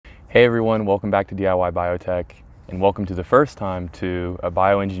Hey everyone, welcome back to DIY Biotech, and welcome to the first time to A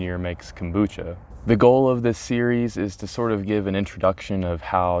Bioengineer Makes Kombucha. The goal of this series is to sort of give an introduction of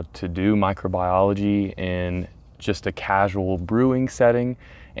how to do microbiology in just a casual brewing setting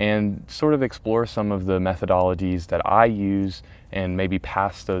and sort of explore some of the methodologies that I use and maybe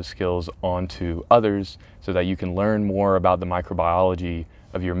pass those skills on to others so that you can learn more about the microbiology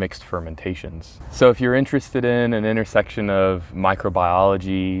of your mixed fermentations. So if you're interested in an intersection of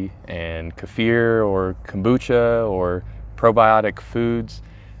microbiology and kefir or kombucha or probiotic foods,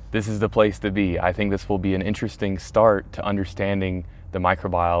 this is the place to be. I think this will be an interesting start to understanding the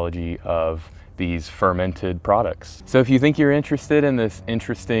microbiology of these fermented products. So if you think you're interested in this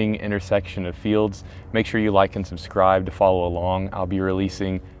interesting intersection of fields, make sure you like and subscribe to follow along. I'll be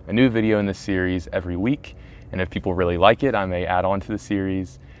releasing a new video in this series every week. And if people really like it, I may add on to the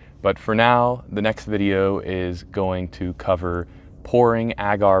series. But for now, the next video is going to cover pouring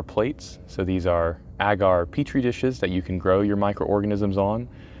agar plates. So these are agar petri dishes that you can grow your microorganisms on.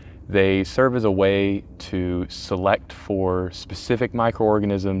 They serve as a way to select for specific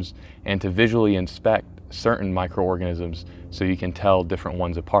microorganisms and to visually inspect certain microorganisms so you can tell different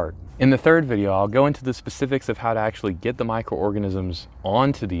ones apart. In the third video, I'll go into the specifics of how to actually get the microorganisms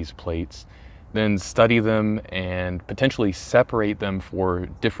onto these plates, then study them and potentially separate them for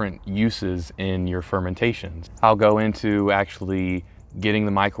different uses in your fermentations. I'll go into actually getting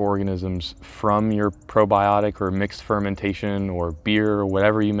the microorganisms from your probiotic or mixed fermentation or beer or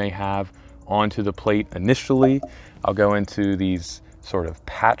whatever you may have onto the plate initially. I'll go into these sort of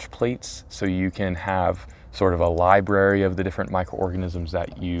patch plates so you can have sort of a library of the different microorganisms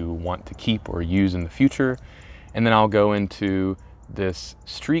that you want to keep or use in the future. And then I'll go into this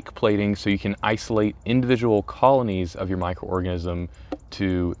streak plating so you can isolate individual colonies of your microorganism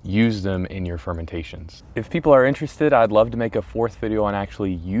to use them in your fermentations. If people are interested, I'd love to make a fourth video on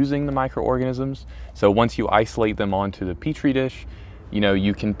actually using the microorganisms. So once you isolate them onto the petri dish,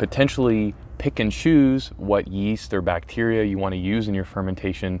 you can potentially pick and choose what yeast or bacteria you want to use in your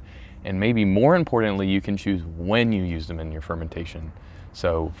fermentation, and maybe more importantly, you can choose when you use them in your fermentation.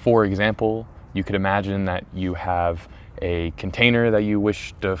 So for example, you could imagine that you have a container that you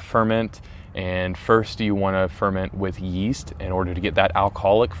wish to ferment, and first you want to ferment with yeast in order to get that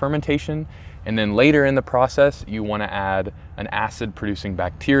alcoholic fermentation, and then later in the process you want to add an acid producing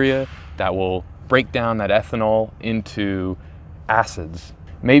bacteria that will break down that ethanol into acids.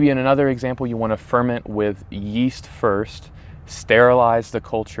 Maybe in another example you want to ferment with yeast first, sterilize the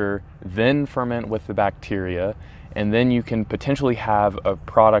culture, then ferment with the bacteria, and then you can potentially have a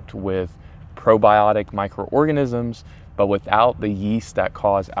product with probiotic microorganisms, but without the yeast that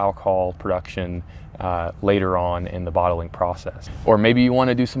cause alcohol production later on in the bottling process. Or maybe you want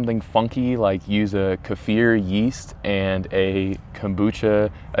to do something funky like use a kefir yeast and a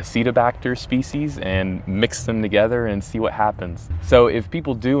kombucha acetobacter species and mix them together and see what happens. So if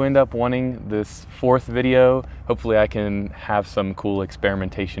people do end up wanting this fourth video, hopefully I can have some cool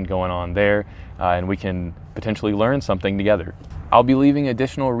experimentation going on there and we can potentially learn something together. I'll be leaving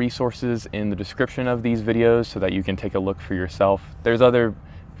additional resources in the description of these videos so that you can take a look for yourself. There's other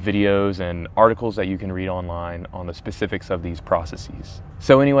videos and articles that you can read online on the specifics of these processes.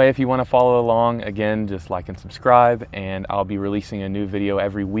 So anyway, if you want to follow along, again, just like and subscribe, and I'll be releasing a new video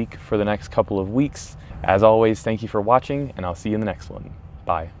every week for the next couple of weeks. As always, thank you for watching, and I'll see you in the next one.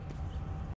 Bye.